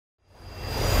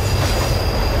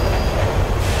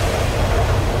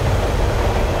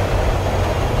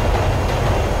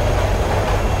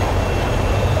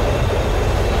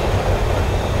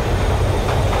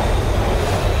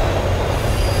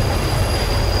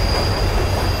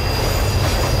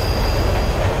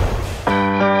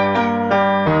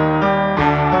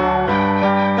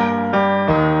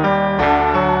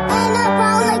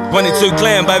22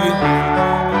 clan, baby.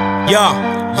 Yo,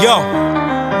 yo.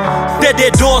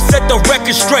 Steady door, set the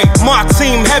record straight. My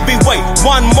team heavyweight,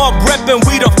 one mob reppin',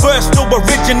 we the first to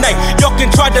originate. Y'all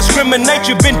can try to discriminate,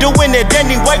 you've been doing it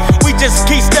anyway. We just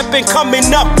keep stepping, coming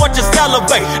up, watch us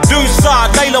elevate. Due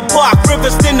side, Layla Park,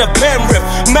 Rivers in the Penrith.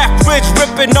 Mackridge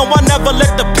rippin', no, I never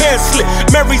let the pen slip.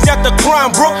 Mary's at the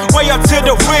crime, bro, way up to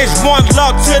the ridge. One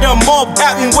love to the mob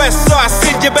out in West Side.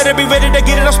 Sid, you better be ready to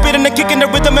get it. I'm spitting and kicking the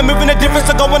rhythm and moving the difference.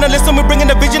 So go on and listen, we bringing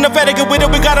the vision of get with it.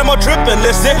 We got them all trippin',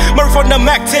 listen. Murray from the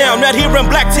Mac Town, not here in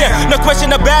Blacktown. No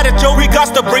question about it, Joe, we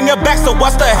got to bring it back, so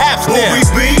what's the haps now? Who we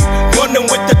be? Running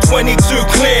with the 22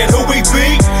 clan. Who we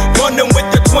be? Running with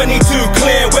the 22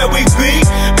 clan. Where we be?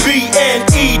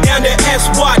 B-N-E down to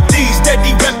S-Y-D.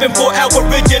 Steady reppin' for our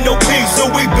original peace. Who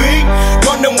we be?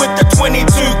 Running with the 22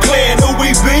 clan. Who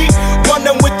we be?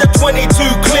 Running with the 22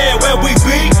 clan. Where we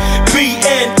be?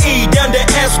 B-N-E down to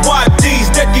S-Y-D.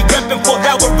 Steady reppin' for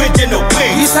our original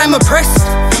peace. You say I'm oppressed,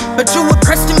 but you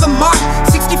oppressed in Vermont.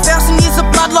 60,000 years of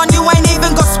bloodline, you ain't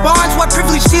even got spines. Why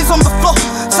privilege tears on the floor?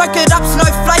 Soak it up,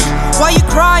 snowflake. Why you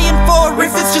crying for?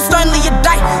 If it's just only a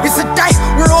day, it's a day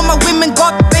where all my women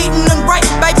got beaten and raped.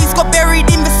 Babies got buried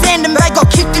in the sand and they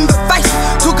got kicked in the face.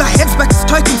 Took our heads back as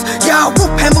tokens, yeah, I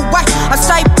whoop him away. I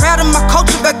stay proud of my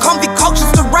culture, but convict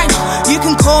culture's deranged. You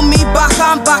can call me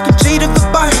Barkaa, I'm barking G to the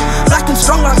bone. Black and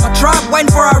strong like my tribe,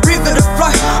 waiting for a river to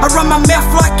flow. I run my mouth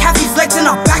like Kathy's legs and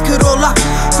I back it all up.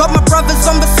 Got my brothers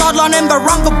on the sideline and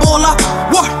Barunga ball up.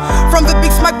 What? From the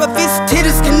big smoke, but this tit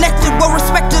is connected, well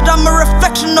respected. I'm a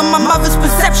reflection of my mother's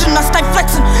perception. I stay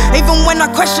flexing, even when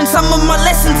I question some of my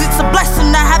lessons. It's a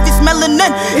blessing to have this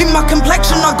melanin in my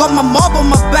complexion. I got my mob on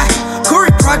my back,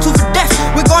 Curry pride to the death.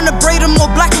 We're gonna breed them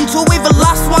all black until we're the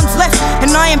last ones left.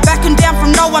 And I ain't backing down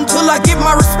from no one till I give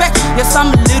my respect. Yes,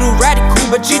 I'm a little radical,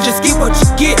 but you just get what you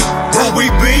get. Who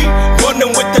we be?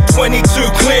 Running with the 22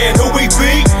 clan. Who we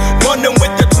be? Running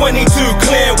with the 22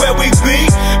 clan. Where we be?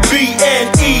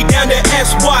 B-N-E down to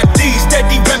S-Y-D.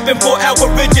 Steady reppin' for our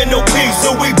original peace.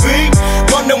 Who we be?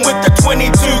 Running with the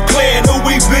 22 clan. Who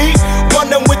we be?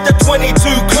 Running with the 22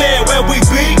 clan. Where we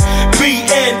be?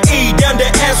 B-N-E down to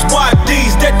S-Y-D.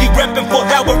 Steady reppin' for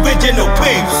our original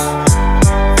peace.